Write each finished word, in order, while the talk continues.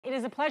It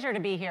is a pleasure to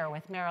be here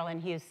with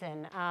Marillyn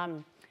Hewson.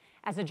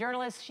 As a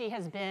journalist, she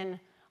has been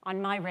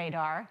on my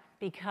radar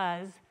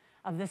because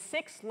of the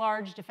 6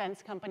 large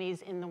defense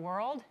companies in the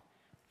world,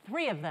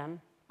 3 of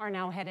them are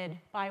now headed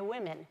by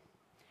women.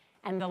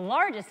 And the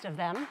largest of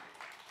them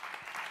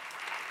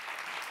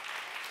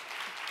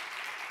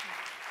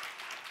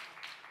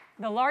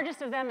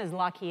is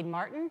Lockheed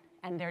Martin,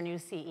 and their new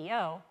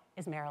CEO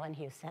is Marillyn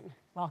Hewson.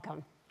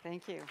 Welcome.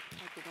 Thank you.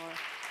 Thank you, Nora.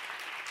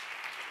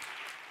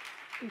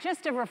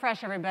 Just to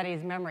refresh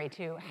everybody's memory,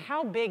 too,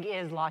 how big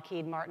is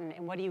Lockheed Martin,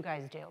 and what do you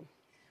guys do?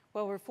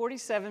 Well, we're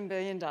 $47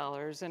 billion,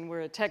 and we're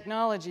a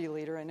technology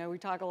leader. I know we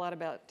talk a lot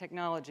about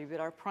technology,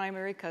 but our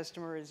primary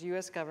customer is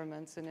U.S.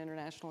 governments and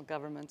international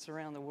governments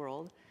around the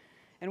world.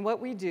 And what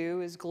we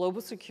do is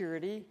global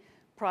security,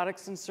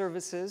 products and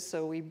services,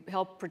 so we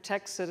help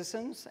protect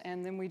citizens,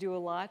 and then we do a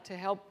lot to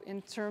help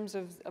in terms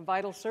of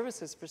vital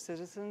services for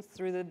citizens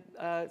through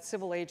the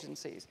civil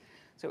agencies.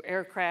 So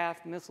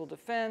aircraft, missile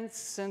defense,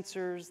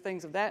 sensors,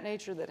 things of that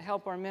nature that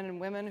help our men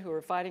and women who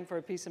are fighting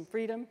for peace and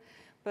freedom,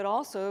 but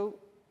also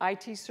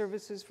IT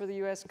services for the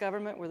U.S.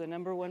 government. We're the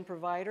 #1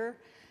 provider,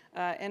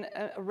 and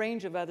a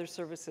range of other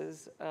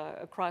services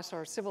across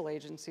our civil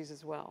agencies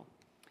as well.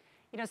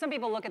 You know, some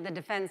people look at the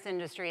defense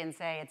industry and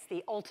say it's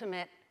the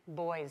ultimate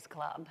boys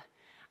club.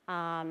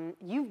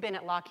 You've been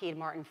at Lockheed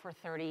Martin for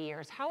 30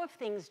 years. How have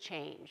things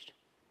changed?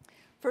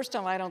 First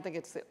off, I don't think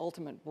it's the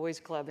ultimate boys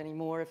club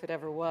anymore, if it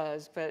ever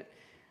was, but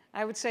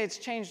I would say it's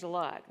changed a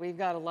lot. We've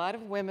got a lot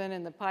of women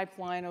in the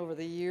pipeline over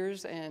the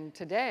years, and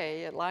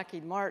today at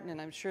Lockheed Martin,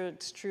 and I'm sure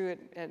it's true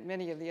at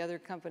many of the other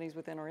companies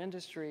within our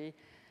industry,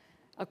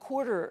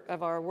 1/4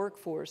 of our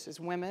workforce is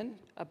women.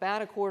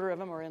 About 1/4 of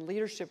them are in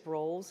leadership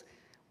roles.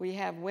 We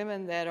have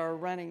women that are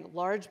running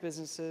large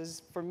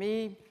businesses. For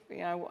me, you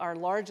know, our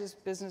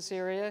largest business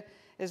area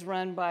is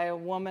run by a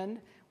woman.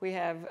 We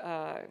have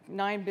a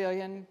 $9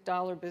 billion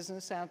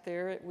business out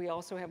there. We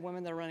also have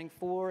women that are running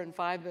 $4 and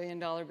 $5 billion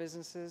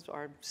businesses,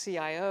 our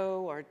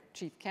CIO, our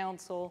chief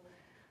counsel,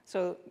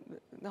 so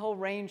the whole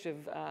range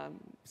of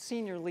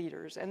senior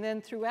leaders. And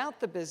then throughout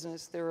the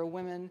business, there are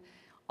women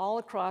all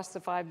across the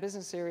 5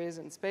 business areas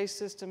in space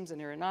systems and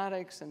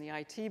aeronautics and the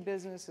IT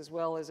business, as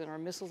well as in our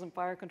missiles and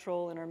fire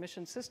control and our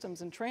mission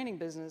systems and training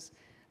business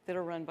that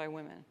are run by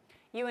women.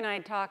 You and I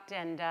talked,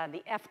 and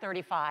the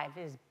F-35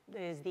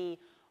 is the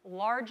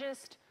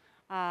largest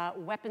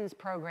weapons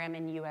program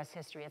in U.S.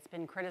 history. It's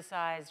been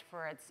criticized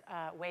for its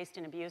waste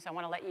and abuse. I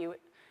want to let you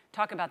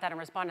talk about that and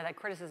respond to that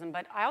criticism,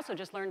 but I also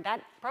just learned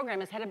that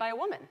program is headed by a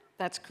woman.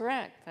 That's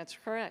correct. That's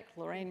correct.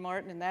 Lorraine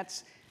Martin, and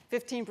that's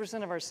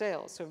 15% of our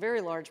sales, so a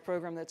very large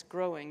program that's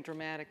growing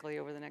dramatically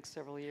over the next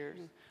several years.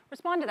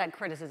 Respond to that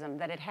criticism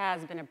that it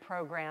has been a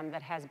program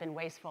that has been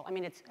wasteful. I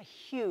mean, it's a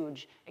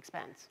huge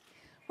expense.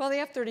 Well, the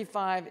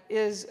F-35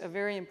 is a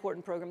very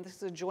important program. This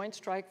is a joint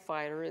strike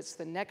fighter. It's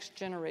the next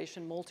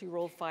generation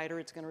multi-role fighter.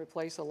 It's going to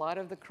replace a lot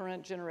of the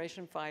current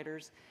generation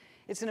fighters.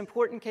 It's an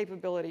important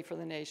capability for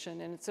the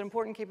nation, and it's an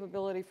important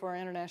capability for our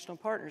international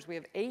partners. We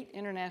have 8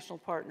 international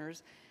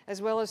partners,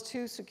 as well as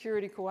 2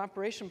 security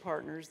cooperation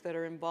partners that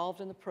are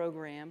involved in the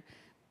program.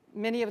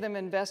 Many of them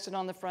invested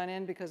on the front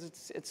end because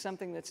it's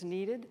something that's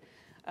needed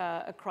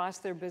across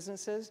their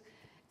businesses.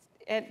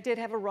 It did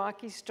have a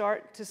rocky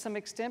start to some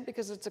extent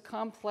because it's a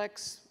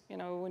complex, you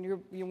know,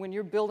 when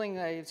you're building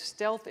a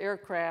stealth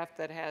aircraft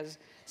that has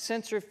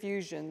sensor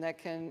fusion that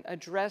can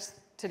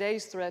address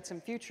today's threats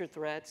and future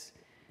threats,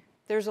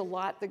 there's a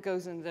lot that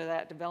goes into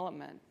that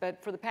development.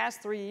 But for the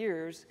past 3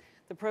 years,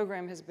 the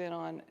program has been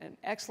on an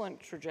excellent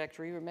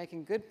trajectory. We're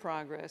making good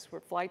progress. Our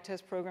flight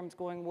test program's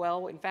going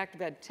well. In fact,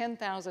 we've had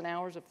 10,000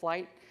 hours of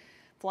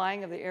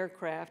flying of the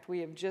aircraft. We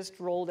have just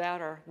rolled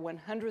out our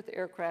 100th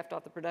aircraft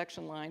off the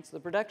production line, so the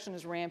production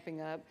is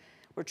ramping up.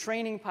 We're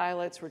training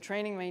pilots, we're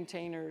training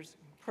maintainers.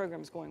 The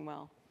program's going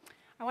well.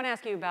 I want to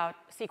ask you about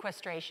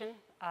sequestration.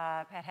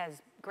 That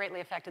has greatly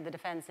affected the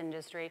defense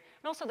industry,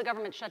 and also the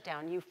government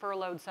shutdown. You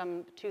furloughed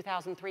some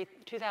 2,000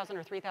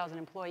 or 3,000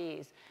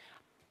 employees.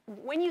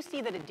 When you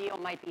see that a deal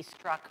might be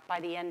struck by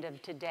the end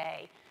of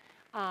today,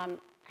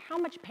 how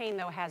much pain,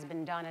 though, has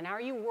been done, and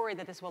are you worried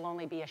that this will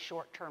only be a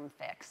short-term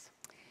fix?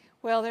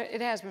 Well, it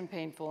has been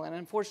painful, and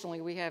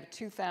unfortunately, we have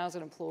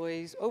 2,000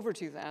 employees, over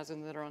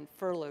 2,000, that are on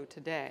furlough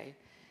today.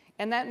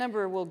 And that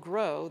number will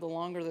grow the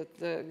longer that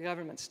the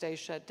government stays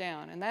shut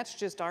down. And that's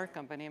just our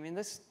company. I mean,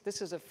 this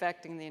is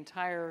affecting the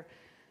entire,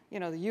 you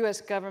know, the U.S.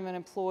 government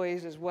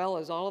employees, as well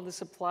as all of the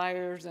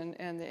suppliers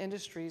and the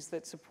industries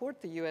that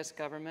support the U.S.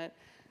 government.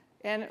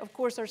 And, of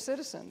course, our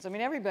citizens. I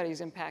mean, everybody's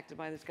impacted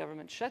by this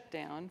government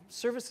shutdown,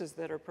 services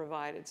that are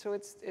provided. So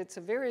it's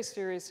a very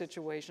serious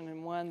situation,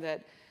 and one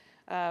that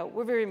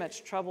we're very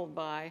much troubled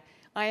by.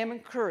 I am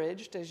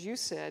encouraged, as you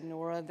said,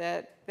 Nora,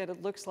 that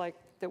it looks like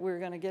that we're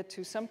going to get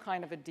to some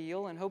kind of a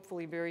deal, and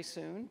hopefully very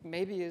soon,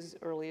 maybe as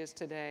early as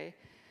today.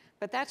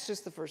 But that's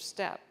just the first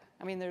step.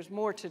 I mean, there's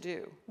more to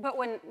do. But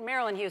when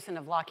Marillyn Hewson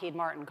of Lockheed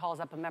Martin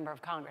calls up a member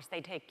of Congress, they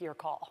take your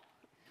call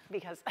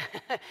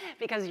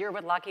because you're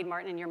with Lockheed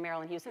Martin and you're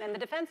Marillyn Hewson and the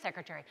Defense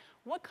Secretary.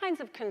 What kinds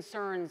of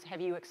concerns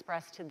have you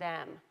expressed to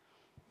them?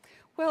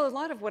 Well, a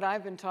lot of what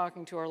I've been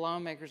talking to our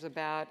lawmakers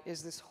about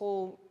is this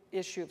whole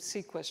issue of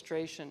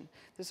sequestration,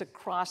 this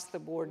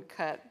across-the-board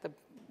cut,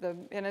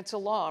 and it's a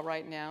law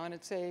right now, and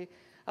it's a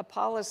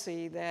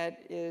policy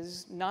that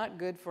is not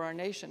good for our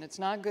nation. It's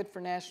not good for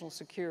national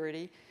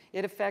security.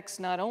 It affects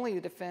not only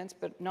the defense,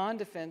 but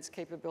non-defense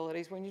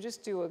capabilities. When you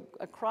just do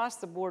across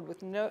the board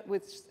with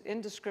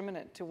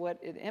indiscriminate to what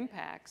it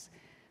impacts,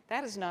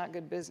 that is not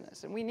good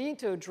business. And we need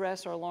to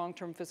address our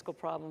long-term fiscal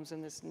problems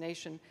in this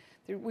nation.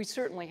 We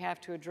certainly have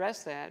to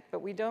address that,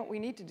 but we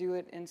need to do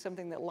it in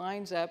something that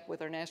lines up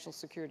with our national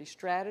security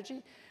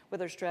strategy,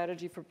 with our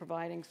strategy for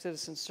providing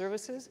citizen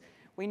services.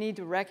 We need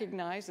to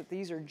recognize that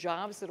these are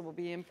jobs that will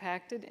be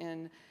impacted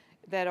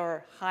that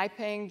are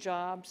high-paying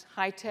jobs,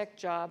 high-tech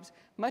jobs.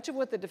 Much of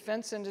what the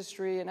defense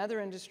industry and other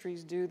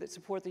industries do that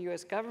support the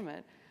U.S.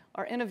 government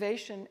are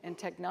innovation and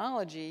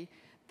technology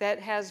that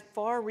has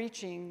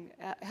far-reaching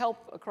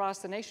help across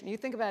the nation. You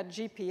think about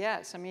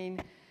GPS. I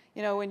mean,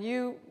 you know, when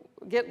you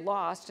get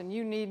lost and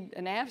you need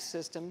a nav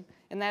system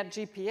in that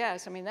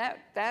GPS, I mean,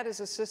 that is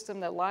a system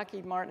that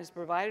Lockheed Martin has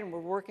provided, and we're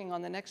working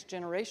on the next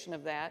generation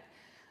of that.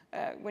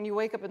 When you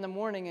wake up in the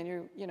morning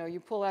and you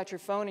pull out your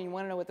phone and you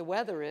want to know what the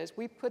weather is,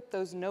 we put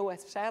those NOAA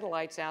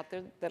satellites out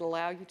there that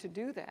allow you to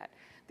do that.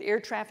 The air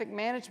traffic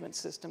management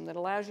system that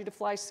allows you to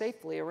fly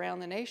safely around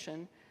the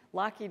nation,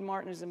 Lockheed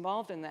Martin is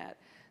involved in that.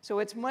 So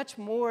it's much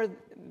more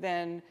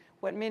than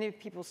what many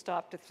people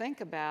stop to think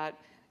about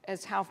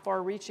as how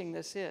far-reaching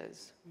this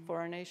is for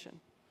our nation.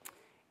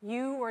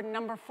 You were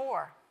number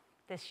 4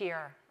 this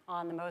year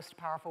on the most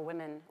powerful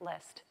women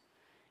list.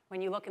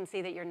 When you look and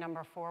see that you're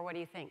number 4, what do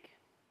you think?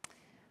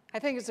 I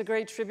think it's a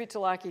great tribute to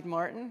Lockheed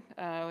Martin.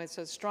 It's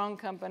a strong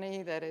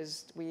company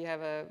we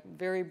have a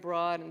very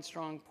broad and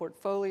strong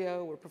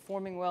portfolio. We're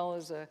performing well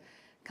as a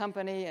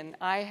company, and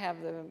I have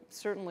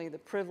certainly the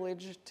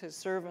privilege to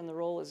serve in the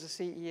role as a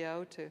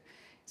CEO.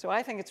 So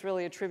I think it's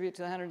really a tribute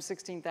to the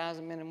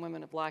 116,000 men and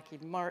women of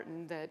Lockheed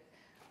Martin that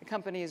the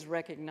company is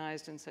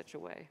recognized in such a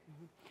way.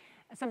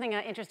 Mm-hmm. Something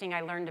interesting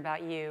I learned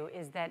about you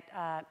is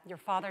that your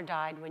father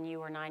died when you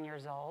were 9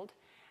 years old,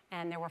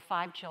 and there were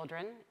 5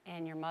 children,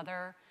 and your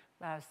mother,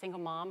 a single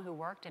mom who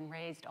worked and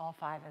raised all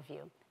 5 of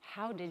you.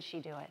 How did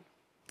she do it?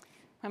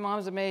 My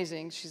mom's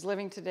amazing. She's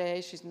living today.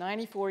 She's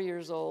 94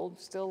 years old,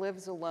 still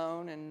lives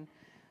alone,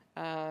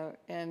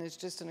 and is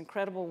just an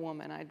incredible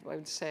woman, I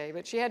would say.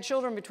 But she had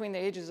children between the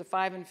ages of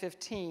 5 and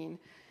 15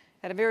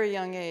 at a very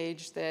young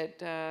age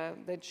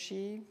that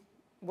she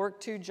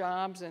worked 2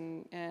 jobs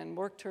and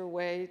worked her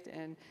way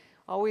and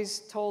always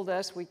told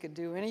us we could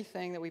do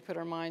anything that we put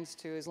our minds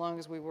to as long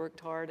as we worked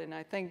hard. And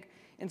I think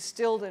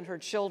instilled in her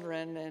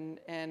children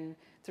and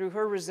through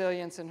her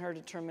resilience and her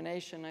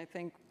determination, I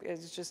think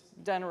has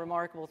just done a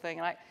remarkable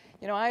thing.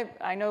 And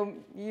I know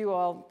you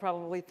all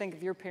probably think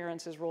of your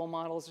parents as role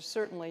models.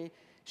 Certainly,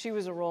 she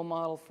was a role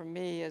model for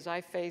me as I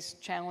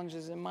faced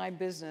challenges in my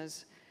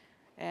business.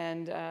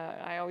 And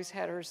I always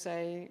had her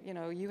say,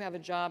 you have a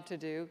job to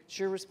do. It's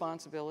your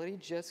responsibility.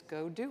 Just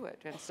go do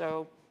it. And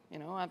so,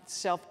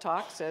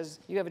 self-talk says,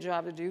 you have a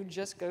job to do.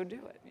 Just go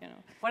do it.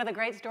 One of the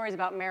great stories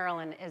about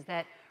Marillyn is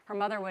that her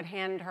mother would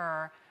hand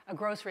her a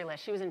grocery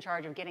list. She was in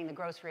charge of getting the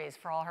groceries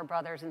for all her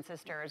brothers and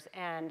sisters,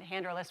 and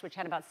hand her a list which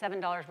had about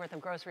 $7 worth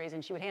of groceries,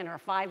 and she would hand her a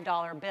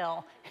 $5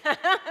 bill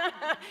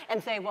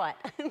and say what?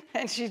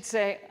 And she'd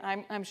say,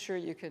 I'm sure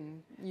you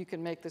can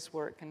make this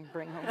work and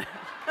bring home.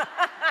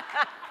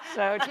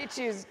 So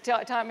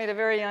taught me at a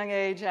very young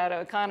age how to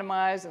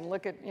economize and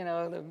look at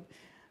the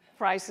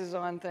prices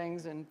on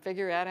things and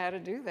figure out how to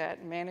do that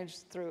and manage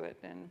through it.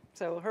 And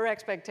so her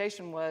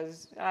expectation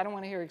was, I don't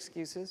want to hear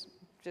excuses.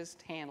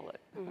 Just handle it.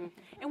 Mm-hmm.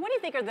 And what do you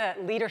think are the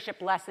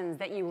leadership lessons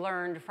that you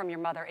learned from your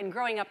mother in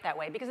growing up that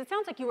way? Because it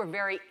sounds like you were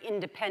very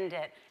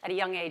independent at a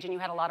young age and you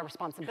had a lot of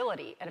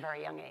responsibility at a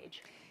very young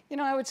age.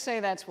 I would say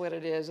that's what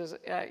it is.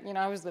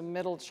 I was the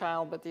middle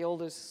child, but the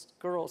oldest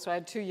girl, so I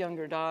had 2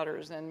 younger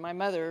daughters. And my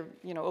mother,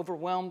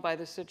 overwhelmed by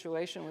the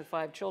situation with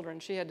 5 children,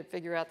 she had to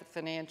figure out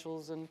the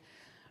financials and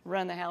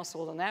run the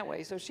household in that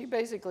way. So she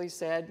basically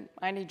said,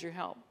 I need your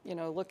help,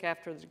 look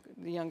after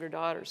the younger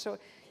daughters. So,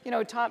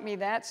 it taught me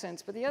that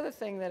sense. But the other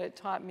thing that it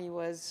taught me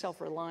was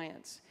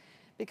self-reliance,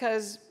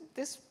 because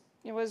this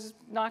was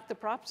knocked the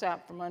props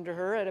out from under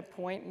her at a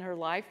point in her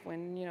life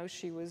when,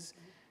 she was,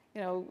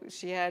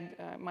 she had,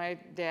 my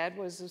dad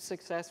was a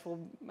successful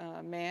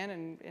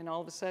man, and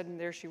all of a sudden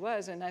there she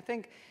was. And I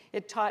think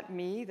it taught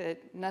me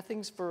that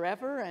nothing's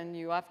forever, and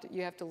you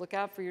have to look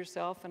out for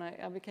yourself. And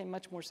I became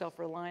much more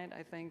self-reliant,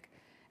 I think,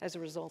 as a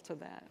result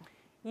of that.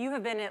 You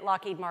have been at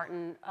Lockheed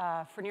Martin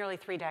for nearly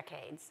 3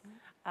 decades.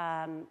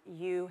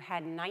 You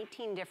had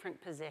 19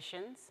 different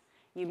positions.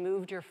 You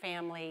moved your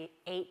family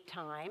 8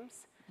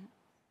 times.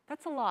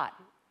 That's a lot.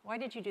 Why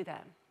did you do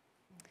that?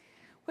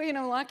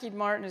 Well, Lockheed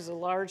Martin is a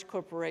large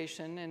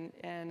corporation,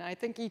 and I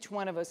think each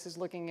one of us is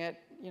looking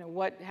at,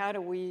 how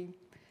do we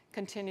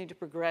continue to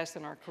progress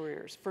in our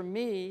careers? For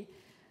me,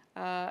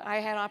 I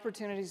had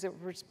opportunities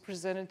that were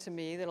presented to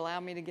me that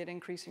allowed me to get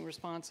increasing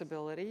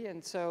responsibility,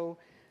 and so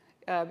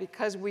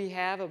Because we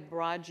have a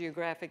broad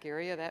geographic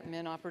area, that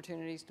meant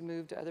opportunities to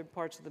move to other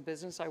parts of the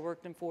business. I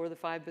worked in 4 of the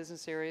 5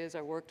 business areas.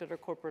 I worked at our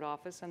corporate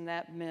office, and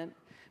that meant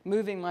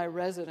moving my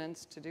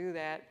residents to do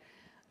that.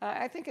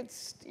 I think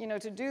it's,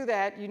 to do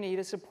that, you need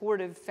a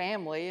supportive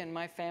family, and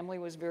my family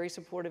was very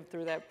supportive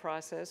through that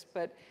process,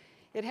 but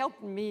it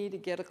helped me to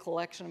get a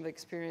collection of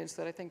experience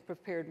that I think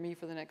prepared me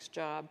for the next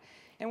job.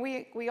 And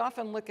we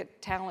often look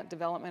at talent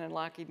development in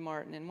Lockheed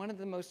Martin, and one of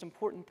the most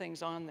important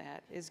things on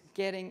that is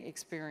getting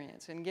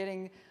experience and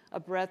getting a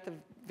breadth of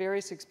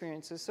various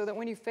experiences so that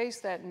when you face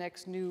that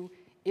next new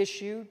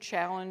issue,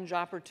 challenge,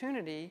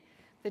 opportunity,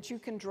 that you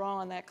can draw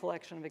on that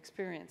collection of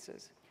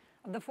experiences.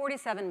 Of the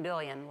 $47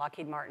 billion,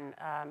 Lockheed Martin,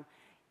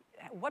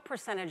 what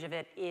percentage of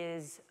it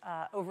is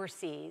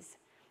overseas?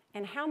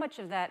 And how much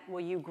of that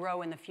will you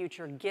grow in the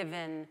future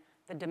given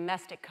the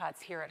domestic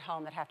cuts here at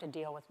home that have to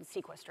deal with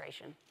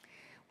sequestration?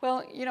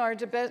 Well, our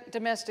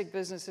domestic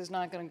business is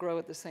not going to grow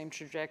at the same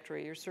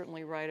trajectory. You're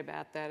certainly right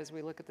about that as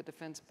we look at the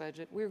defense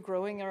budget. We're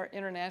growing our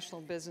international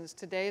business.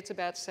 Today, it's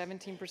about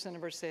 17%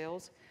 of our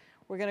sales.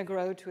 We're going to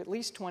grow to at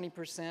least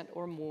 20%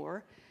 or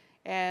more.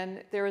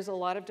 And there is a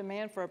lot of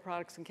demand for our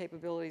products and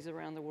capabilities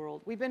around the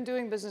world. We've been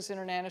doing business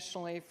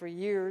internationally for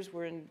years.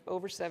 We're in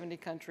over 70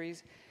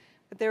 countries.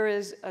 But there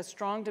is a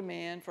strong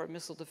demand for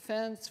missile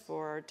defense,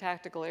 for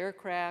tactical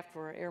aircraft,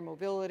 for air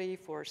mobility,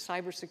 for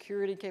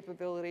cybersecurity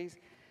capabilities.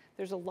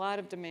 There's a lot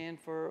of demand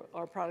for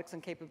our products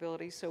and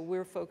capabilities, so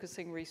we're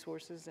focusing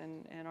resources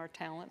and our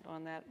talent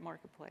on that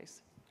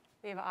marketplace.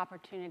 We have an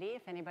opportunity,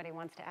 if anybody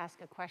wants to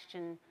ask a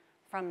question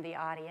from the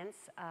audience,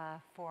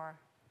 for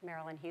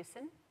Marillyn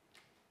Hewson.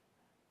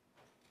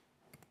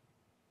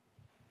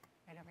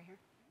 Right over here.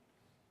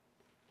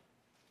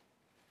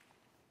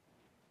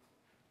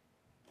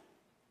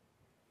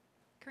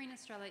 Karina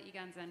Strella,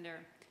 Egon Zender.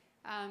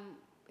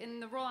 In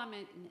the role I'm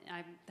in,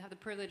 I have the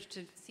privilege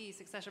to see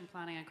succession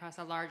planning across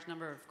a large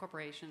number of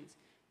corporations.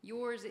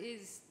 Yours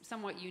is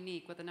somewhat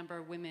unique with a number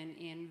of women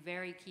in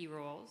very key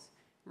roles,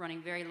 running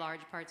very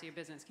large parts of your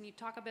business. Can you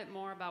talk a bit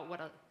more about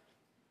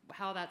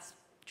how that's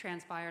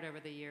transpired over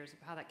the years,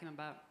 how that came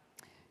about?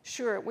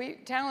 Sure.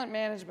 Talent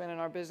management in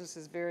our business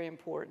is very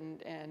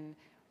important, and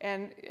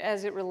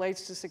as it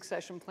relates to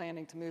succession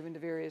planning to move into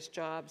various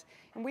jobs.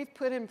 And we've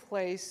put in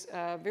place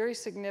very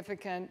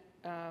significant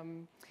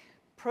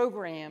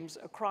programs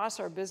across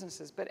our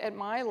businesses. But at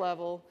my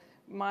level,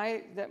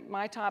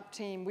 my top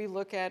team, we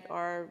look at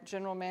our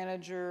general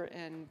manager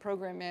and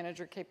program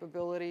manager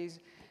capabilities,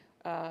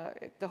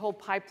 the whole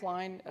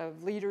pipeline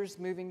of leaders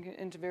moving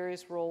into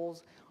various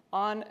roles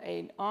on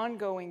an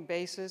ongoing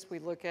basis. We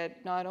look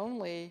at not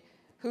only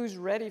who's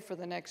ready for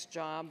the next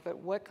job, but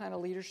what kind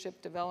of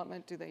leadership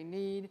development do they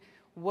need?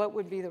 What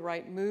would be the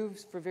right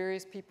moves for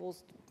various people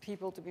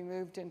to be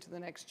moved into the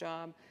next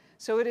job?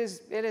 So it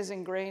is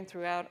ingrained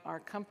throughout our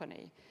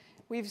company.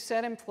 We've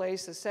set in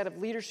place a set of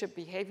leadership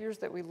behaviors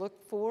that we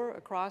look for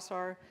across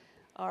our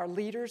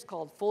leaders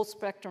called full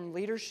spectrum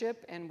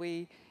leadership, and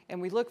we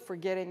look for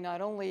getting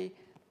not only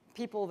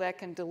people that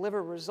can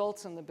deliver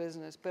results in the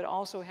business, but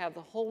also have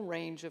the whole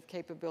range of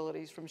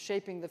capabilities, from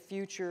shaping the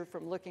future,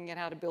 from looking at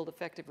how to build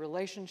effective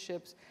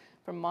relationships,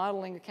 from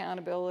modeling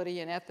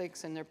accountability and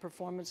ethics and their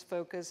performance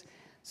focus,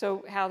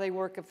 so how they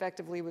work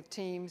effectively with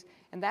teams.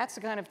 And that's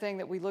the kind of thing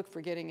that we look for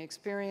getting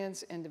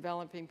experience and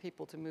developing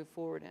people to move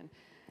forward in.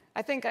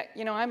 I think,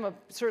 I'm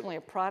certainly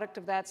a product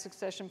of that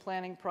succession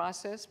planning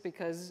process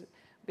because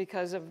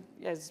of,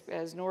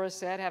 as Nora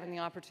said, having the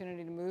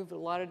opportunity to move to a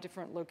lot of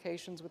different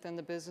locations within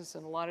the business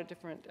and a lot of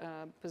different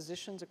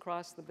positions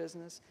across the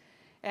business.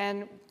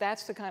 And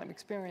that's the kind of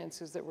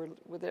experiences that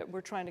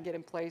we're trying to get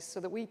in place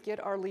so that we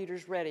get our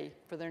leaders ready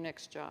for their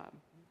next job.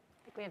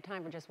 I think we have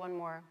time for just one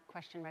more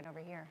question right over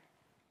here.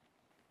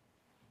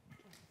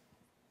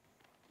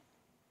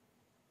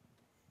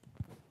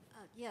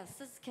 Yes,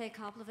 this is Kay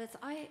Koplowitz.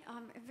 I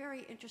am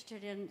very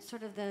interested in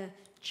sort of the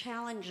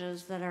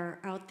challenges that are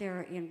out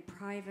there in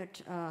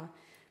private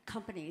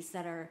companies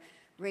that are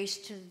race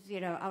to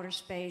outer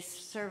space,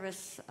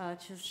 service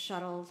to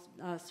shuttle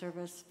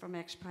service from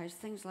X Prize,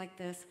 things like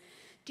this.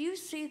 Do you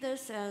see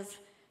this as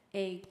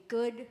a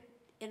good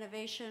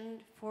innovation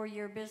for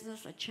your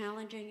business, a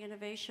challenging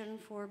innovation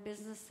for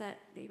business that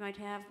you might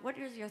have? What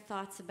are your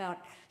thoughts about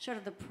sort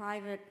of the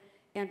private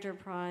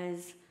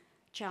enterprise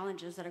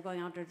challenges that are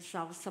going on to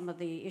solve some of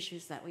the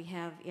issues that we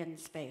have in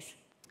space?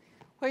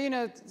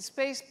 Well,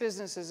 space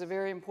business is a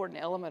very important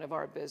element of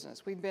our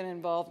business. We've been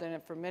involved in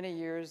it for many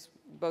years,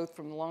 both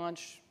from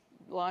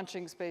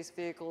launching space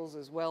vehicles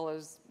as well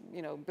as,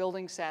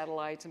 building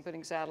satellites and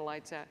putting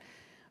satellites out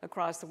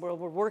across the world.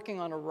 We're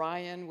working on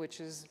Orion, which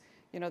is,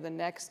 the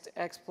next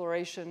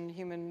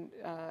human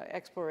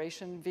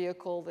exploration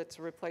vehicle that's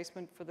a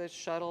replacement for the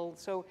shuttle.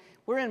 So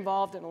we're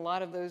involved in a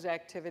lot of those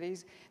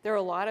activities. There are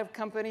a lot of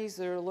companies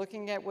that are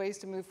looking at ways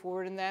to move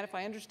forward in that. If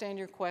I understand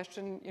your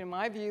question,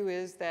 my view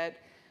is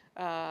that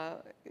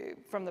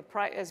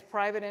as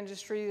private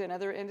industry and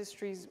other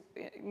industries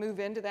move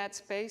into that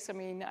space,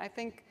 I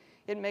think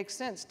it makes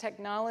sense.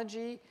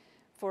 Technology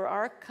for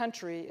our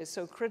country is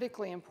so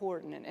critically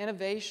important, and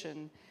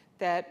innovation,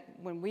 that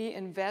when we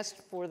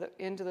invest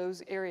into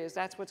those areas,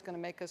 that's what's going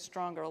to make us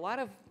stronger. A lot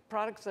of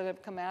products that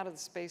have come out of the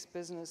space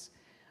business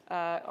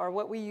are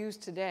what we use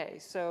today.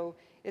 So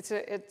it's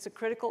a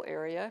critical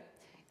area.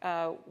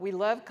 We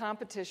love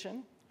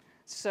competition.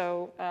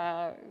 So,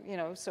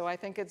 so I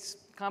think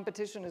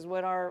competition is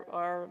what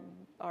our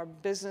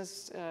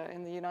business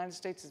in the United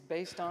States is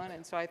based on.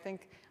 And so I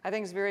think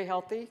it's very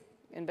healthy,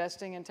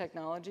 investing in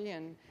technology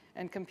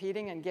and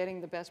competing and getting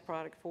the best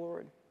product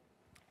forward.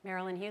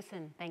 Marillyn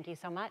Hewson, thank you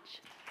so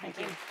much. Thank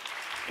you.